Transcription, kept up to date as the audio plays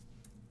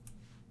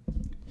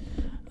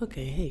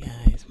Okay, hey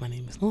guys, my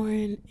name is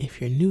Lauren. If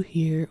you're new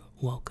here,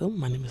 welcome.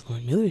 My name is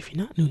Lauren Miller. If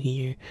you're not new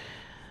here,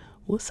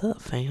 what's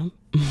up, fam?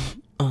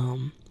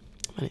 um,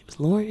 my name is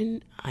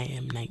Lauren. I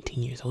am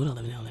 19 years old. I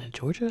live in Atlanta,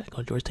 Georgia. I go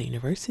to Georgia State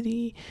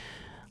University.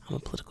 I'm a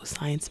political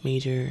science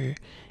major.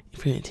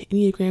 If you're into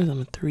Enneagrams,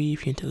 I'm a 3.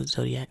 If you're into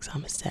zodiacs,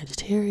 I'm a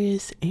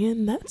Sagittarius.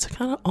 And that's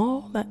kind of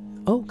all that,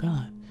 oh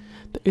God,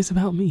 that is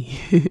about me.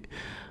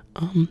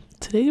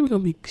 Today we're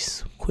gonna be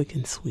quick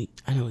and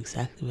sweet. I know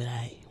exactly what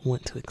I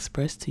want to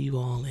express to you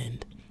all,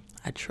 and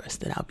I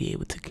trust that I'll be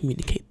able to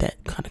communicate that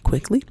kind of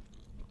quickly.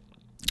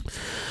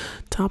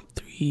 Top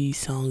 3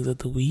 songs of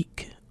the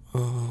week.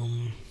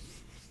 Rihanna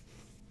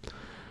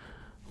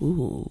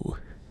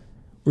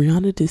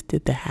just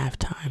did the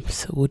halftime,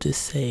 so we'll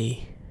just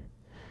say,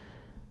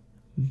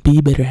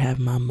 "Be Better Have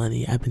My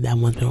Money." I think that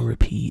one's been on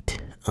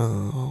repeat.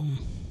 Wild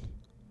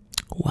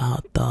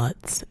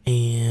Thoughts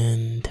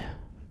and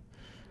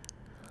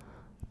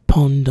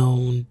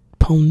Ponde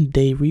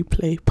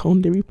Replay.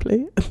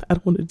 I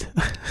don't want to.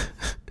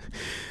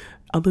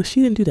 Although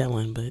she didn't do that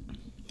one, but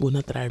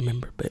not that I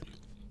remember. But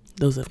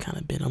those have kind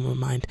of been on my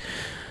mind,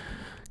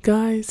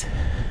 guys.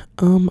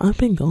 I've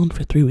been gone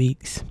for 3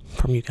 weeks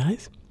from you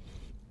guys.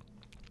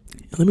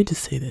 Let me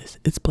just say this: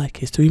 it's Black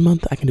History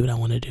Month. I can do what I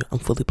want to do. I'm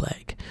fully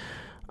black.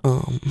 But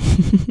I'm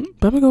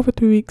gonna go for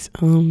 3 weeks.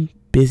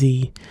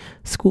 Busy,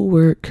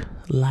 schoolwork,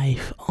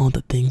 life, all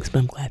the things. But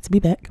I'm glad to be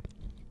back.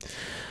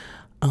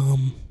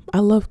 I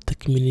love the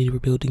community we're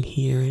building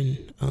here,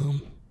 and a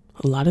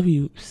lot of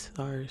you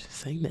are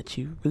saying that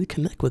you really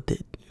connect with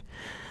it.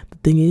 The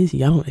thing is,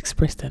 y'all don't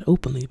express that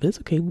openly, but it's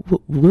okay.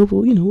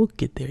 We'll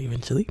get there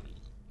eventually.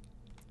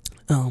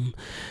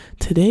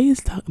 Today is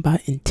talk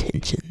about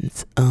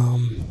intentions.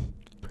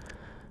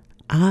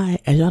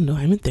 As y'all know,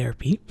 I'm in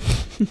therapy.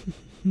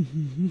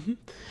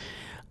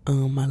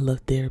 I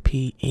love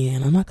therapy,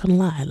 and I'm not gonna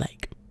lie,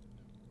 like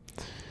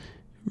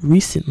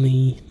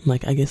recently,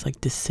 I guess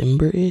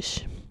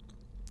December-ish,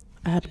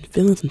 I have been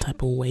feeling some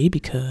type of way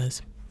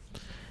because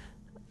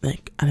I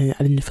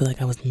didn't feel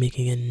like I was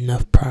making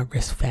enough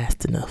progress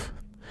fast enough.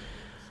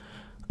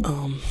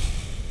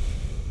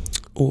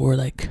 Or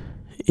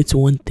it's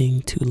one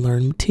thing to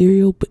learn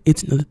material, but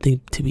it's another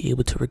thing to be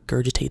able to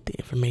regurgitate the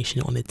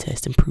information on the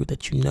test and prove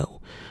that you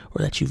know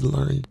or that you've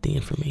learned the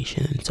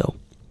information. And so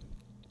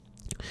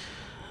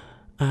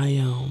I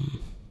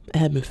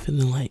had been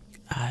feeling like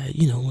I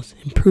was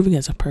improving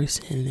as a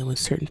person, and then when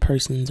certain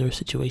persons or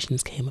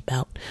situations came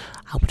about,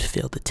 I would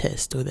fail the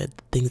test, or that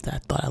things that I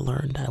thought I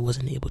learned, I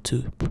wasn't able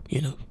to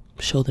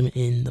show them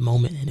in the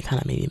moment, and it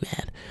kind of made me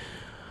mad.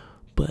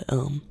 But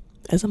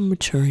as I'm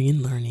maturing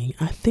and learning,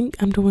 I think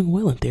I'm doing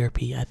well in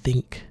therapy. I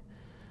think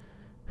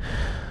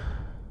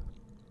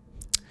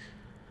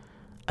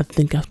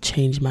I've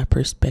changed my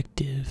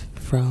perspective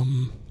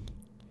from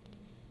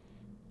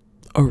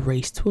a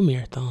race to a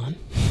marathon.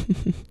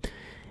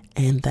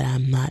 And that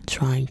I'm not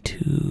trying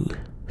to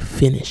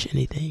finish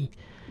anything.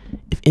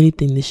 If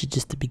anything, this is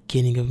just the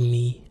beginning of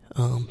me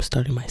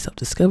starting my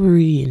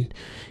self-discovery and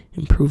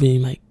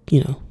improving my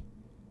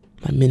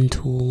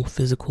mental,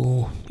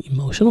 physical,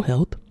 emotional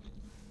health.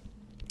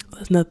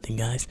 That's nothing,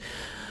 guys.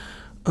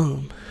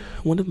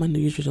 One of my New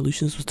Year's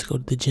resolutions was to go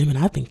to the gym, and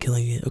I've been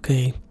killing it.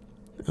 Okay,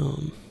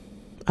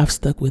 I've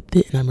stuck with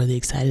it, and I'm really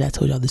excited. I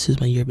told y'all this is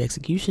my year of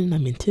execution. I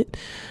meant it,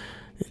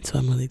 and so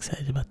I'm really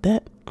excited about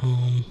that.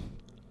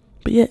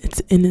 But yeah,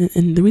 and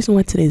the reason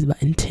why today is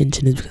about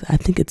intention is because I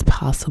think it's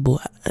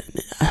possible.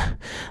 I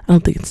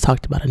don't think it's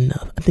talked about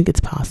enough. I think it's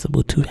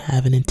possible to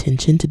have an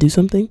intention to do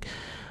something,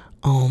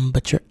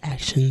 but your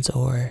actions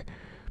or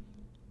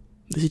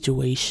the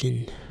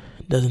situation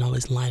doesn't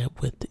always line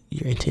up with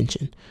your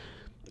intention.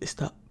 It's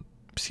not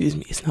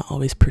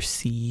always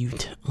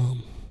perceived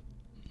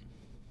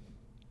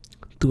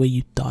the way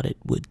you thought it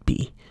would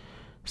be.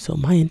 So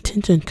my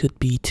intention could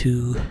be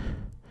to,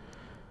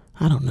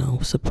 I don't know,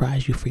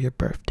 surprise you for your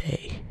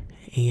birthday.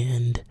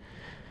 And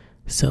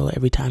so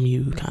every time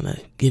you kind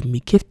of give me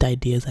gift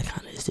ideas, I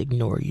kind of just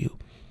ignore you.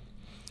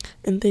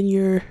 And then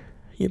your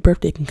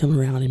birthday can come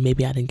around, and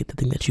maybe I didn't get the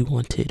thing that you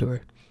wanted,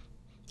 or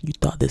you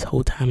thought this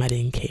whole time I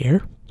didn't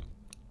care.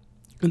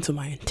 And so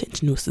my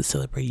intention was to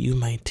celebrate you.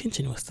 My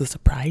intention was to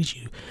surprise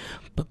you.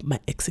 But my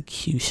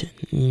execution,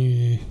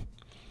 it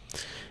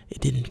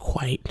didn't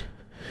quite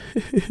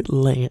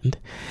land.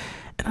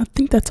 And I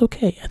think that's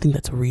okay. I think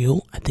that's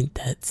real. I think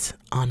that's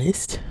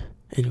honest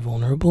and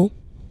vulnerable.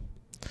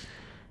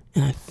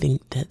 And I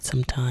think that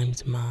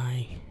sometimes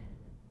my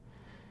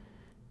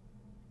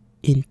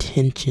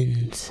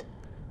intentions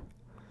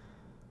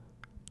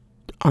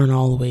aren't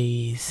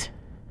always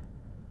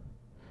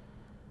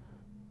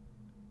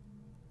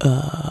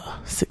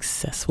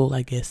successful,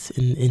 I guess,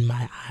 in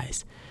my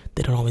eyes.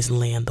 They don't always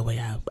land the way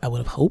I would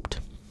have hoped.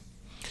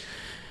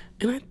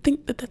 And I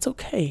think that that's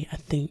okay. I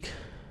think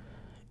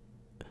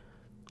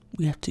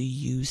we have to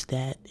use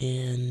that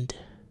and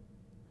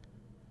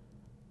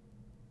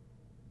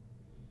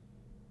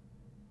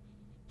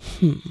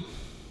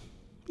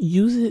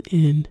use it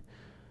and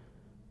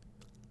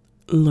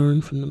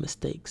learn from the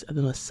mistakes. I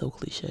know that's so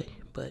cliche,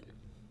 but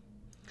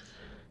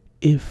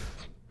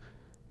if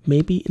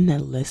maybe in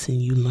that lesson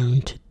you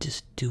learn to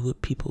just do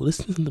what people,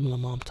 listen to something my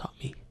mom taught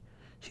me.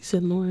 She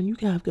said, Lauren, you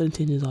can have good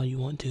intentions all you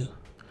want to,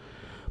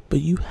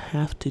 but you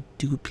have to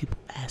do what people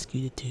ask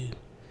you to do.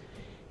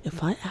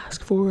 If I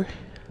ask for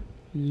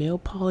nail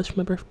polish for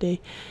my birthday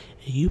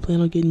and you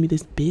plan on getting me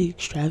this big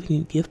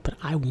extravagant gift, but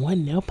I want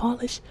nail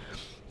polish,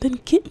 then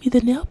get me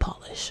the nail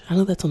polish. I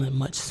know that's on a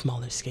much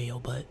smaller scale,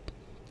 but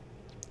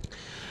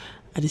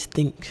I just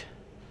think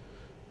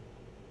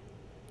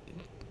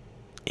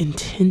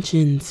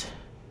intentions,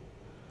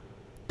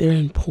 they're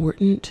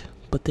important,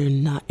 but they're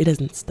not, it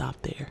doesn't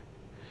stop there.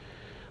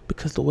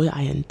 Because the way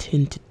I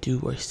intend to do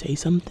or say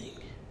something,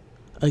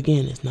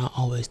 again, it's not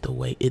always the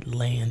way it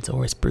lands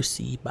or is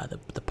perceived by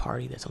the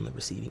party that's on the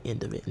receiving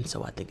end of it. And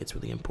so I think it's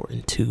really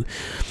important to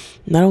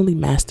not only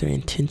master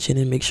intention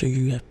and make sure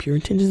you have pure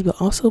intentions,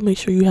 but also make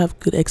sure you have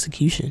good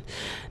execution.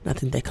 And I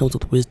think that comes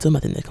with wisdom.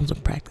 I think that comes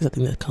with practice. I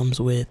think that comes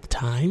with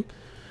time.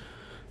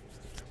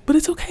 But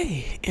it's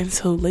okay. And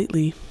so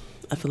lately,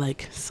 I feel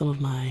like some of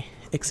my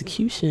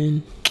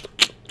execution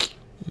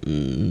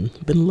been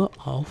a little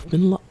off,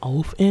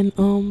 and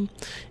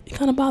it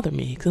kind of bothered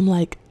me because I'm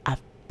like,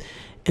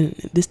 and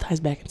this ties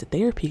back into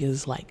therapy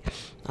because like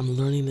I'm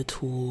learning the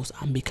tools,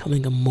 I'm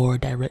becoming a more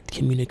direct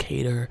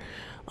communicator.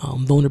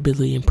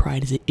 Vulnerability and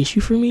pride is an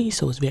issue for me,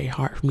 so it's very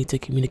hard for me to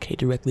communicate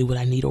directly what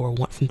I need or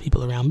want from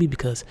people around me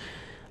because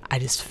I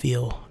just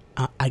feel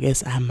I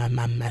guess I have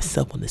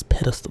myself on this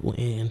pedestal,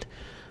 and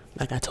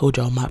like I told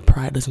y'all, my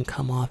pride doesn't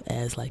come off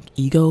as like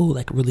ego,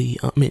 like really,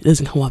 it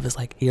doesn't come off as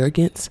like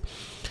arrogance.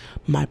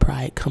 My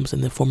pride comes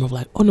in the form of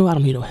like, oh no, I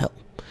don't need no help.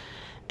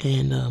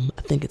 And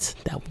I think it's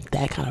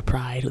that kind of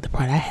pride, or the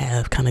pride I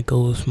have, kind of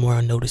goes more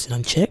unnoticed and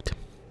unchecked.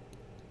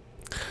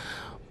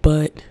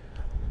 But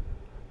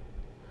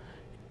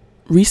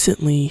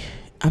recently,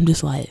 I'm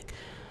just like,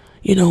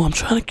 I'm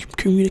trying to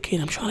communicate,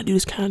 I'm trying to do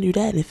this, kind of do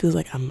that, and it feels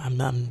like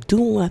I'm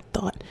doing what I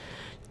thought.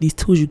 These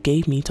tools you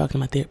gave me, talking to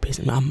my therapist,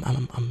 and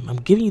I'm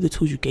giving you the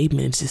tools you gave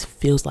me, and it just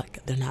feels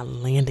like they're not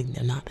landing.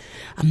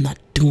 I'm not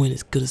doing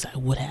as good as I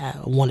would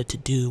have wanted to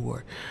do,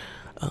 or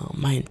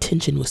my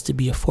intention was to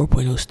be a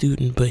 4.0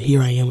 student, but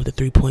here I am with a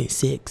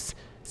 3.6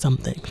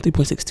 something,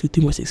 3.62,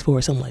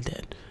 3.64, something like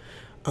that.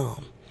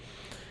 And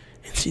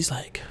she's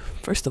like,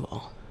 first of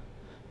all,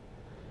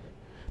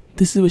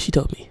 this is what she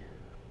told me.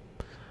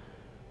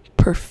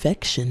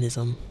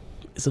 Perfectionism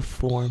is a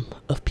form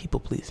of people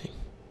pleasing.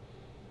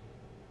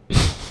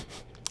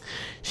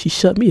 She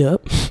shut me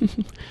up.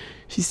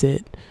 She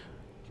said,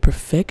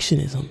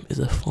 perfectionism is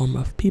a form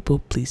of people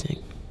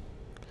pleasing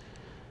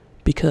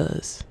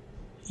because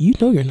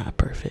you're not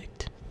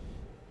perfect.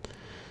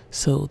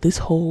 So this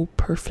whole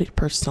perfect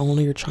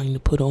persona you're trying to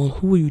put on,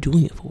 who are you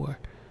doing it for?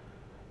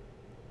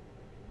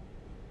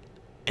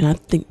 And I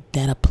think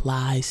that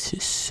applies to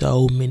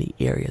so many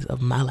areas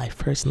of my life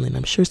personally, and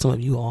I'm sure some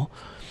of you all,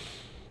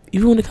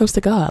 even when it comes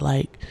to God,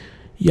 like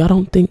y'all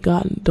don't think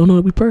God don't know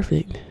to be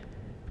perfect.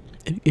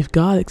 If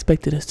God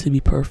expected us to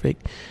be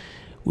perfect,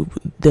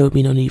 there would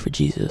be no need for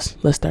Jesus.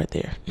 Let's start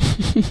there.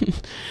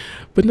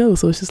 But no,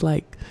 so it's just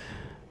like,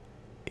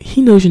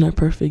 he knows you're not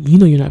perfect. You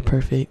know you're not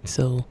perfect.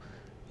 So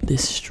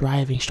this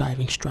striving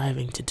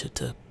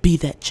to be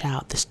that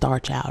child, the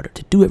star child, or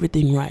to do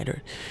everything right,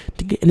 or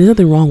to get, and there's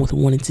nothing wrong with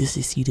wanting to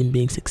succeed and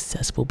being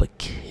successful, but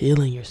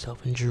killing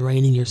yourself and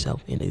draining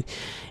yourself and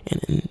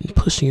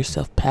pushing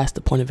yourself past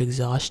the point of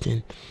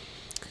exhaustion.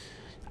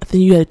 I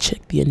think you got to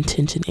check the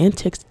intention and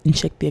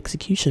check the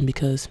execution,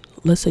 because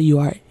let's say you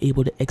are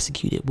able to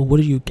execute it, but what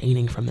are you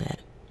gaining from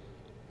that?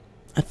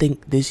 I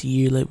think this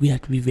year, like, we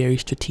have to be very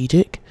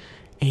strategic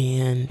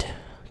and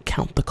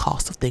count the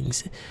cost of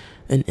things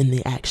and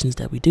the actions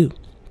that we do.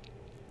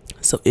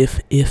 So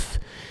if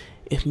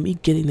me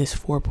getting this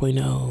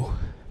 4.0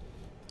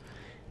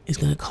 is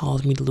going to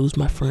cause me to lose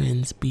my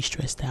friends, be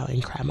stressed out,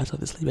 and cry myself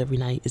to sleep every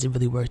night, is it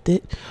really worth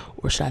it?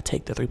 Or should I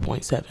take the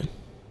 3.7?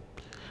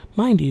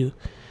 Mind you,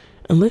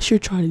 unless you're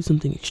trying to do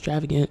something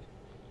extravagant,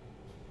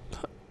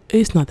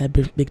 it's not that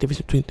big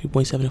difference between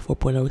 3.7 and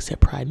 4.0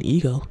 except pride and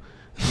ego.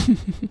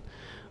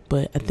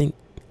 But I think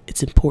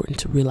it's important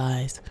to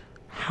realize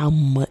how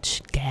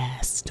much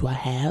gas do I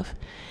have,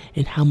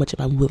 and how much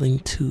am I willing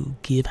to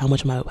give, how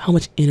much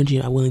energy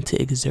am I willing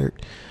to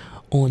exert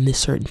on this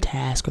certain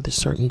task or this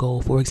certain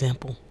goal. For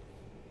example,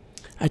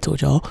 I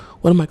told y'all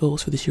one of my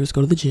goals for this year is go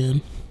to the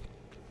gym.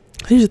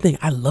 Here's the thing,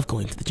 I love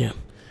going to the gym.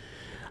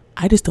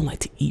 I just don't like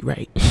to eat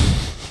right.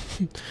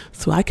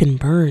 So I can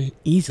burn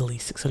easily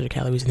 600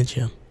 calories in the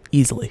gym,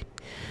 easily.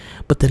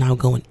 But then I'll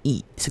go and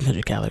eat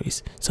 600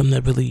 calories. So I'm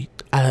not really,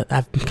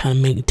 I've kind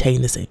of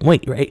maintained the same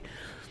weight, right?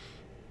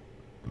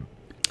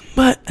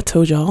 But I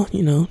told y'all,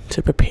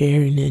 to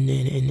prepare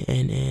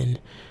and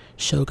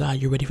show God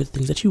you're ready for the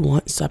things that you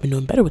want. So I've been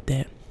doing better with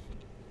that.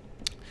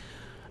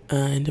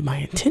 And my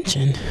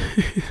intention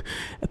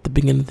at the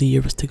beginning of the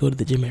year was to go to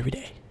the gym every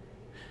day.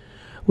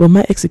 Well,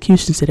 my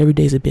execution said every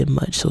day is a bit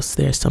much. So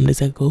there's some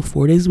days I go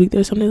 4 days a week.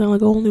 There's some days I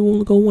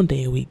only go 1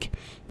 day a week.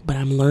 But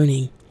I'm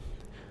learning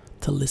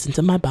to listen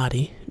to my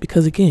body,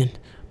 because again,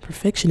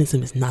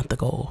 perfectionism is not the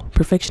goal.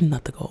 Perfection is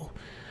not the goal.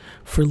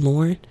 For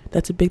Lauren,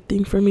 that's a big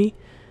thing for me.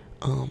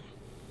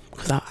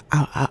 Because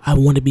I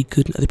want to be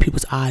good in other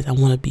people's eyes. I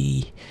want to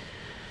be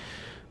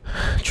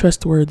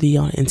trustworthy,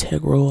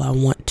 integral. I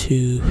want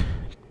to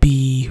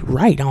be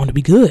right. I want to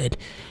be good in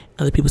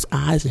other people's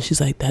eyes. And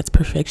she's like, that's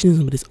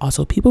perfectionism, but it's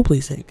also people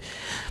pleasing.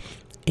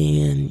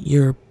 And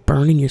you're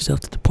burning yourself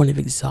to the point of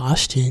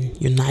exhaustion.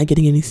 You're not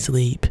getting any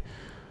sleep.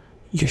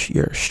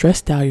 You're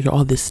stressed out. You're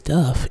all this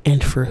stuff.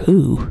 And for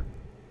who?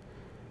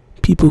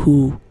 People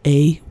who,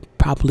 A,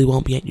 probably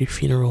won't be at your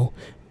funeral.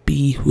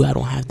 B, who I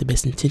don't have the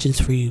best intentions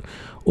for you.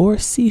 Or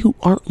C, who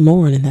aren't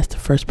Lauren, and that's the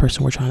first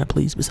person we're trying to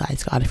please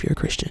besides God if you're a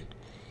Christian.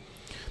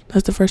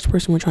 That's the first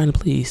person we're trying to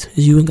please,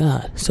 is you and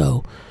God.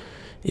 So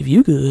if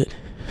you good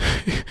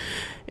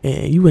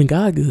and you and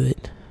God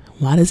good,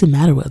 why does it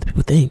matter what other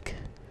people think?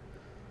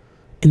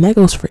 And that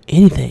goes for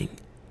anything.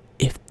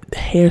 If the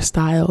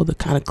hairstyle, the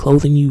kind of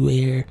clothing you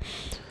wear,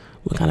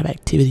 what kind of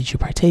activities you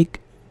partake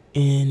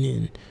in,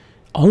 and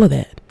all of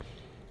that.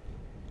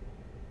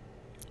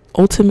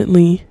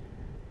 Ultimately,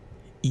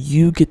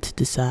 you get to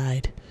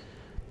decide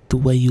the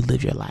way you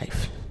live your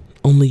life.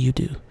 Only you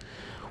do.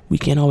 We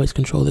can't always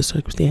control the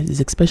circumstances,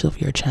 especially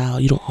if you're a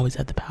child. You don't always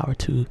have the power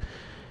to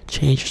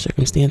change your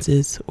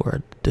circumstances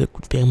or the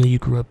family you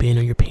grew up in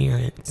or your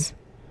parents.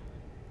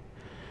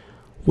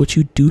 What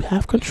you do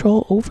have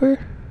control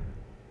over,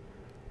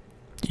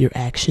 your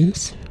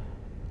actions,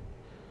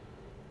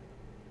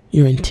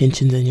 your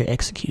intentions, and your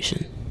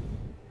execution.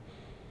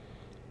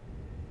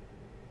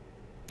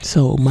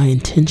 So my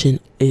intention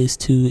is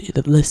to,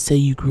 let's say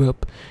you grew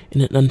up in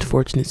an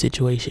unfortunate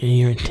situation and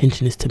your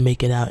intention is to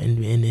make it out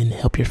and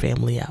help your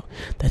family out.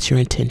 That's your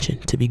intention,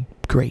 to be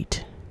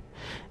great.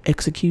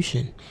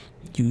 Execution,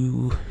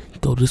 you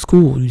go to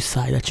school, you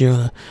decide that you're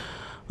going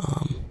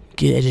to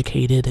get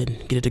educated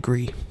and get a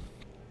degree.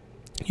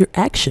 Your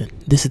action,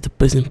 this is the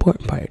most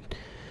important part.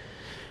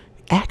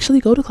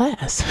 Actually go to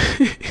class.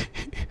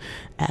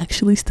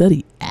 Actually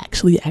study.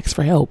 Actually ask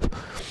for help.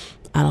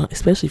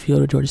 Especially if you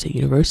go to Georgia State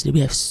University,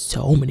 we have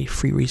so many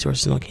free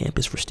resources on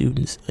campus for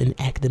students, and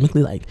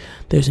academically, like,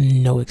 there's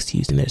no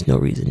excuse and there's no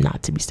reason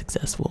not to be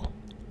successful.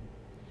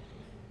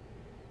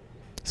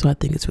 So I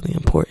think it's really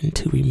important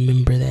to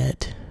remember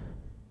that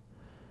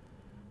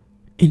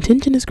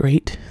intention is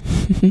great.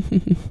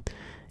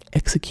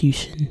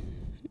 Execution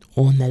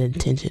on that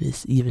intention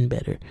is even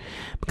better,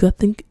 because I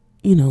think,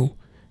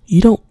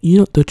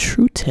 the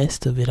true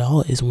test of it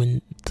all is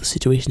when the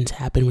situations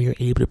happen, when you're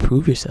able to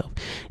prove yourself.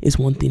 It's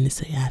one thing to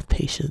say, I have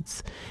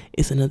patience.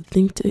 It's another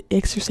thing to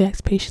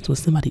exercise patience when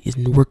somebody is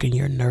working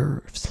your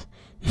nerves.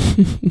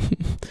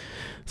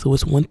 So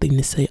it's one thing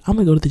to say, I'm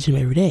going to go to the gym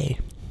every day.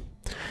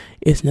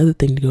 It's another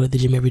thing to go to the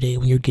gym every day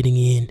when you're getting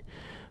in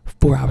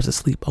 4 hours of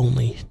sleep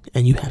only,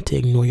 and you have to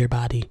ignore your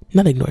body.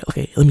 Not ignore it.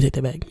 Okay, let me take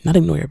that back. Not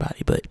ignore your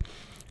body, but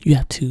you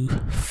have to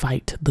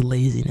fight the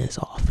laziness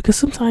off, because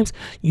sometimes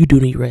you do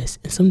need rest.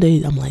 And some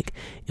days I'm like,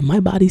 if my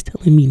body's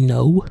telling me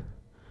no,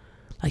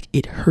 like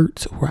it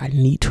hurts or I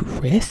need to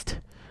rest,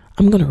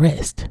 I'm going to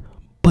rest.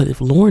 But if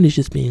Lauren is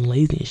just being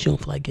lazy and she don't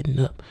feel like getting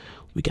up,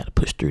 we got to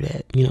push through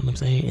that. You know what I'm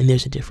saying? And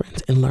there's a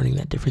difference, and learning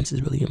that difference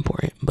is really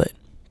important. But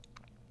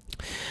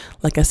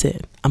like I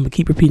said, I'm going to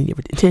keep repeating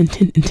it.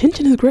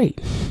 Intention is great.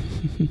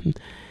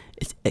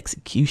 It's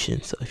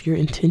execution. So if your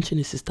intention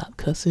is to stop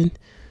cussing,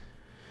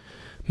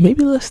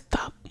 maybe let's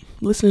stop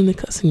listening to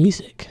cussing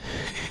music.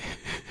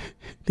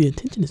 The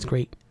intention is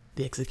great.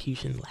 The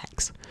execution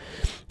lacks.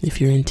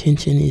 If your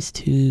intention is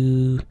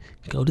to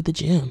go to the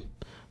gym,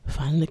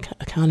 find an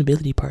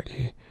accountability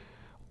partner,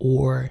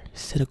 or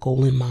set a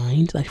goal in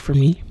mind. Like for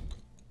me,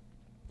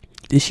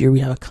 this year we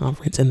have a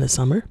conference in the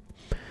summer.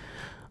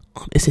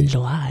 It's in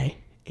July,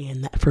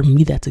 and for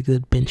me, that's a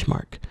good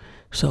benchmark.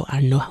 So I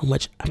know how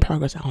much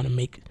progress I want to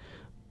make.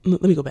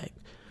 Let me go back.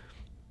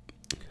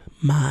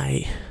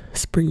 My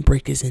spring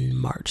break is in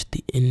March,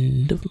 the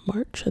end of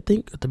March, I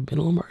think, or the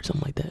middle of March,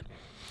 something like that.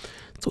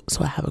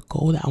 So I have a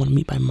goal that I want to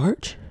meet by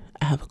March.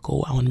 I have a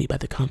goal I want to meet by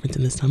the conference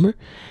in the summer.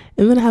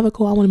 And then I have a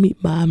goal I want to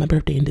meet by my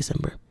birthday in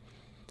December.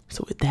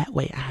 So that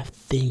way I have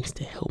things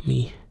to help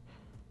me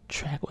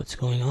track what's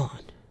going on.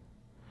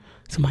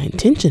 So my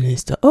intention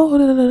is to,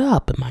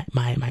 but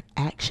my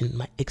action,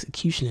 my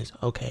execution is,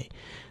 okay,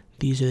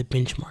 these are the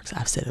benchmarks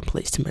I've set in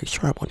place to make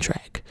sure I'm on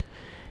track.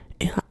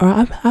 And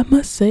I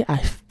must say, I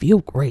feel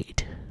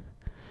great.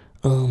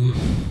 I'm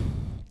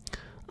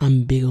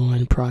big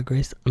on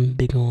progress. I'm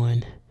big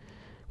on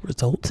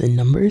results and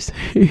numbers.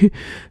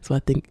 So I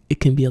think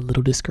it can be a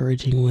little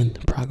discouraging when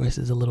progress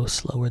is a little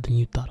slower than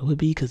you thought it would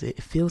be, because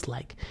it feels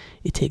like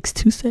it takes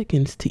 2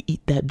 seconds to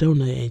eat that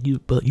donut and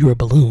you're a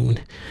balloon,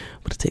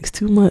 but it takes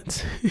 2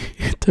 months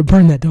to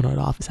burn that donut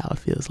off is how it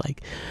feels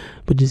like.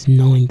 But just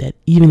knowing that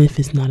even if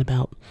it's not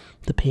about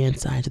the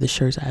pants size or the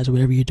shirt size or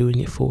whatever you're doing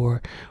it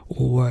for,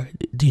 or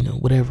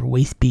whatever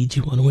waist beads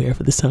you want to wear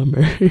for the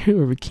summer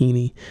or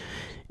bikini,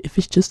 if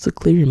it's just to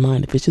clear your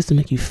mind, if it's just to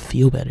make you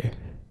feel better,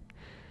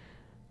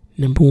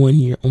 number one,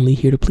 you're only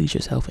here to please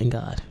yourself and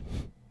God.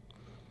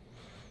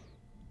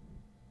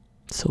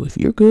 So if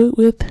you're good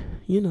with,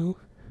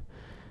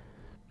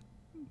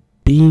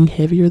 being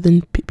heavier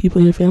than people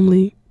in your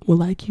family will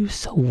like you,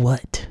 so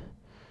what?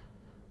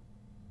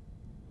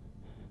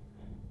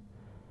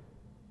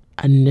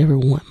 I never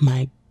want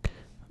my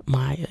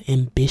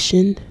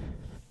ambition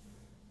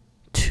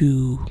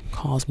to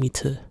cause me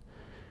to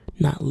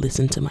not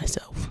listen to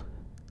myself.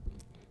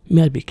 You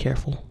gotta be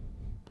careful.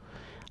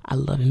 I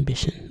love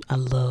ambition. I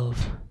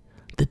love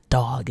the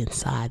dog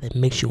inside that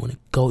makes you want to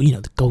go,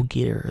 the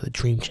go-getter, the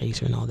dream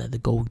chaser and all that,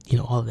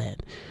 all of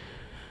that.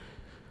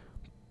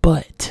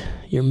 But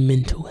your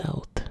mental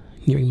health,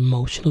 your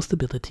emotional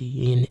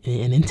stability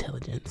and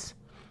intelligence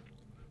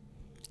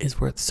is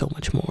worth so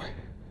much more.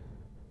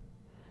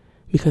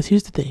 Because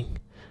here's the thing.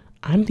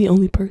 I'm the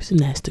only person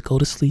that has to go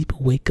to sleep,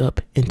 wake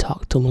up, and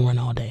talk to Lauren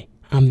all day.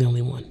 I'm the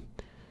only one.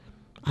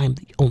 I'm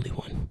the only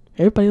one.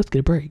 Everybody else get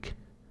a break.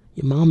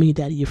 Your mom, your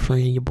daddy, your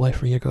friend, your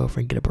boyfriend, your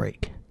girlfriend get a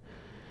break.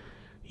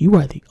 You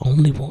are the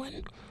only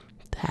one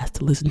that has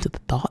to listen to the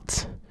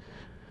thoughts.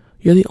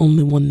 You're the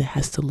only one that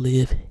has to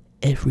live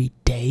every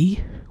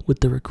day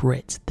with the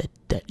regrets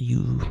that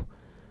you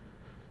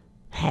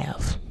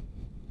have.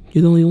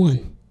 You're the only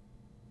one.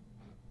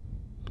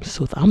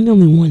 So if I'm the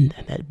only one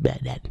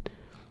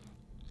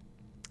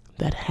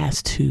that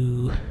has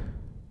to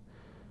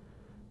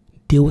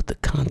deal with the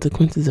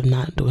consequences of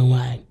not doing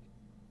what I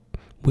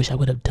wish I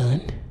would have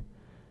done,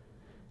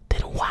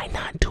 then why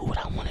not do what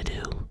I want to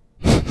do?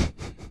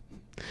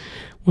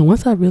 Well,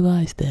 once I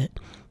realized that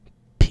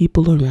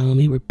people around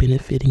me were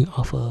benefiting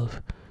off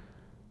of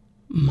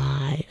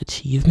my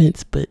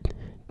achievements but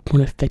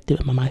weren't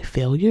affected by my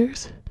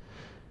failures,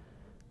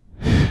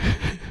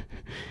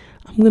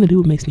 I'm going to do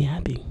what makes me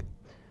happy.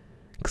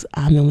 Because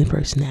I'm the only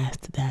person that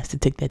has to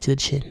take that to the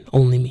chin.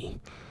 Only me.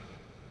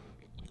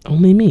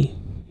 Only me.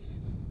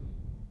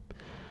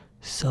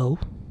 So,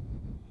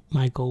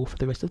 my goal for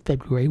the rest of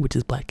February, which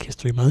is Black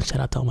History Month, shout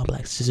out to all my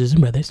black sisters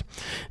and brothers.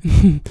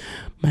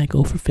 My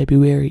goal for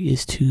February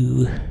is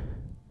to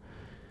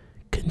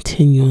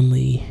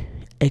continually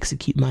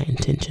execute my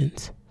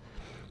intentions.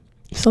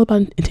 It's all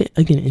about,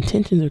 again,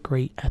 intentions are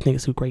great. I think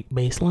it's a great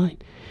baseline.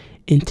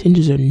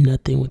 Intentions are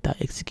nothing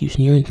without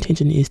execution. Your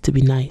intention is to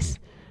be nice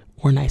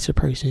or a nicer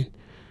person.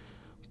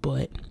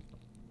 But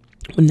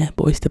when that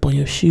boy step on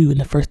your shoe and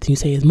the first thing you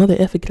say is, "Mother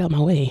effer, get out my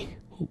way."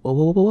 Whoa,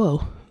 whoa, whoa,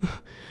 whoa.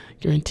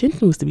 Your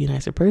intention was to be a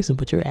nicer person,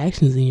 but your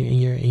actions and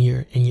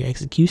your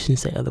execution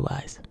say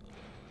otherwise.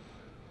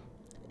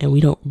 And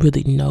we don't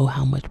really know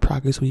how much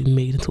progress we've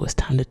made until it's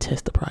time to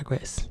test the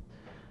progress.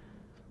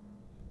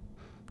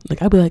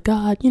 Like, I'd be like,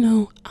 "God,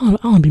 I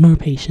want to be more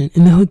patient."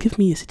 And then he'll give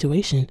me a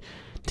situation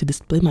to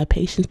display my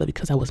patience, but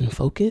because I wasn't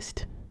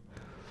focused,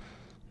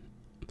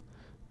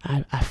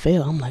 I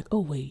fail. I'm like, "Oh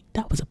wait,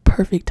 that was a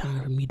perfect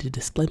time for me to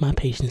display my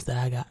patience that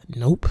I got."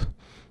 Nope.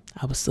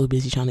 I was so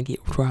busy trying to get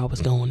where I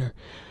was going, or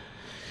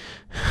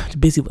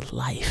busy with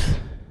life,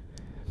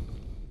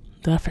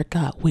 that I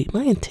forgot, wait,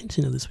 my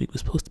intention of this week was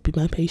supposed to be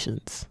my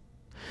patience.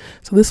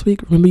 So this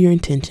week, remember your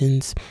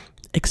intentions,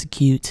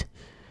 execute,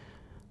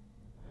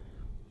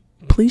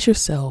 please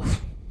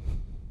yourself.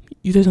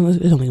 There's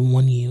only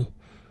one you.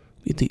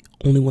 You're the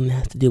only one that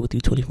has to deal with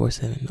you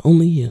 24/7.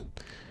 Only you.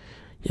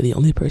 You're the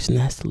only person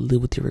that has to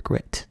live with your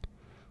regret.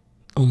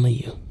 Only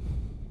you.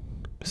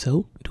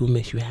 So, do what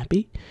makes you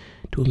happy.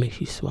 Do what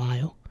makes you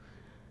smile.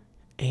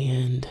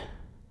 And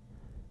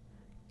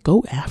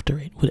go after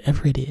it,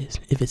 whatever it is.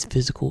 If it's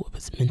physical, if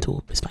it's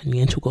mental, if it's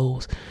financial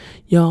goals.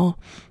 Y'all,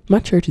 my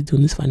church is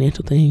doing this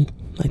financial thing.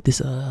 Like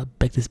this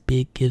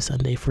big give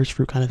Sunday, first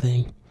fruit kind of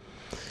thing.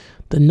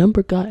 The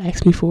number God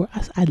asked me for,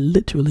 I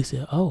literally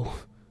said, "Oh,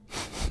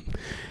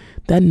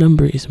 that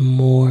number is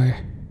more."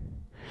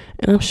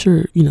 And I'm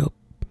sure,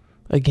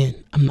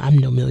 again, I'm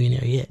no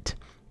millionaire yet.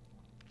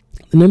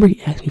 The number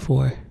he asked me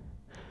for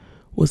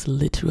was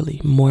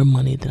literally more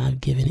money than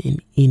I've given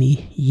in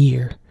any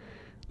year,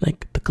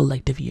 like the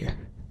collective year.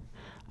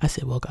 I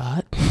said, "Well,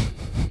 God,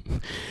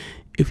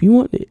 if you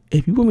want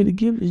me to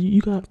give,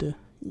 you have to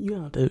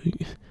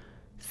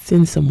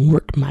send some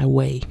work my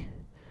way."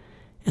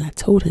 And I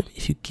told him,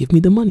 "If you give me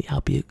the money,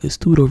 I'll be a good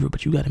steward over it,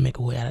 but you got to make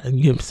a way out of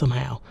it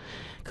somehow."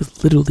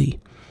 Because literally,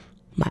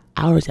 my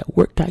hours at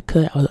work got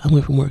cut. I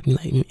went from working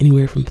like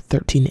anywhere from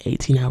 13 to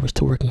 18 hours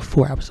to working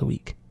 4 hours a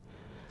week.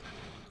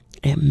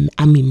 And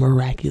I mean,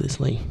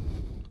 miraculously,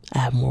 I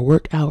have more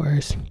work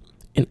hours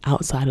and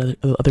outside of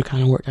the other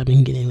kind of work I've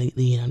been getting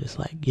lately. And I'm just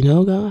like,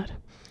 God,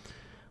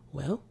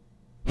 well,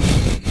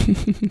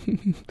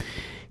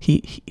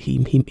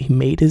 he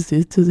made his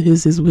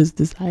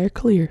desire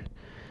clear.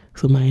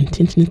 So my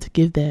intention is to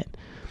give that.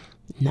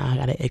 Now I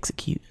gotta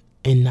execute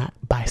and not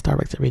buy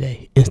Starbucks every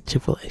day and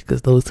Chick-fil-A,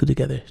 because those two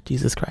together,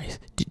 Jesus Christ,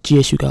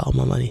 GSU got all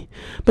my money.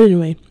 But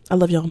anyway, I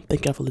love y'all.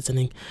 Thank y'all for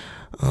listening.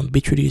 Be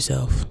true to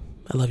yourself.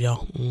 I love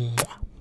y'all. Mwah.